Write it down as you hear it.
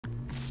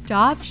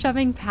Stop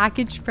shoving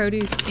packaged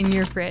produce in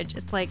your fridge.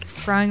 It's like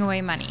throwing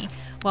away money.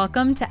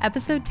 Welcome to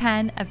episode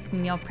 10 of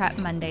Meal Prep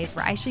Mondays,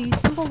 where I show you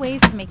simple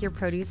ways to make your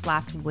produce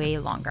last way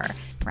longer.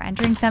 We're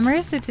entering summer,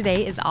 so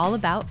today is all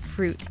about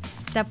fruit.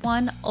 Step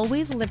 1,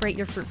 always liberate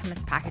your fruit from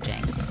its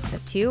packaging.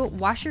 Step 2,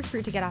 wash your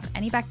fruit to get off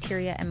any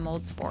bacteria and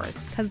mold spores,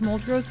 because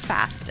mold grows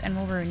fast and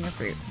will ruin your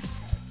fruit.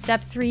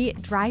 Step 3,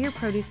 dry your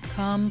produce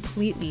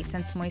completely,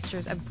 since moisture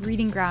is a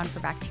breeding ground for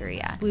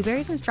bacteria.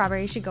 Blueberries and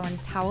strawberries should go in a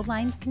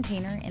towel-lined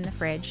container in the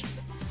fridge.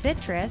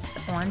 Citrus,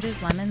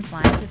 oranges, lemons,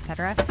 limes,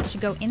 etc.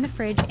 should go in the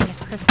fridge in a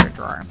crisper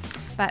drawer.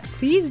 But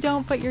please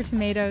don't put your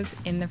tomatoes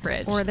in the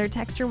fridge, or their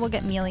texture will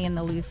get mealy and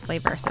they'll lose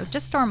flavor, so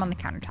just store them on the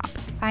countertop.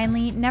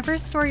 Finally, never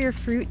store your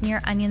fruit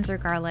near onions or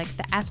garlic.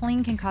 The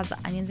ethylene can cause the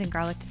onions and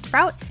garlic to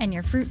sprout and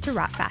your fruit to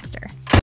rot faster.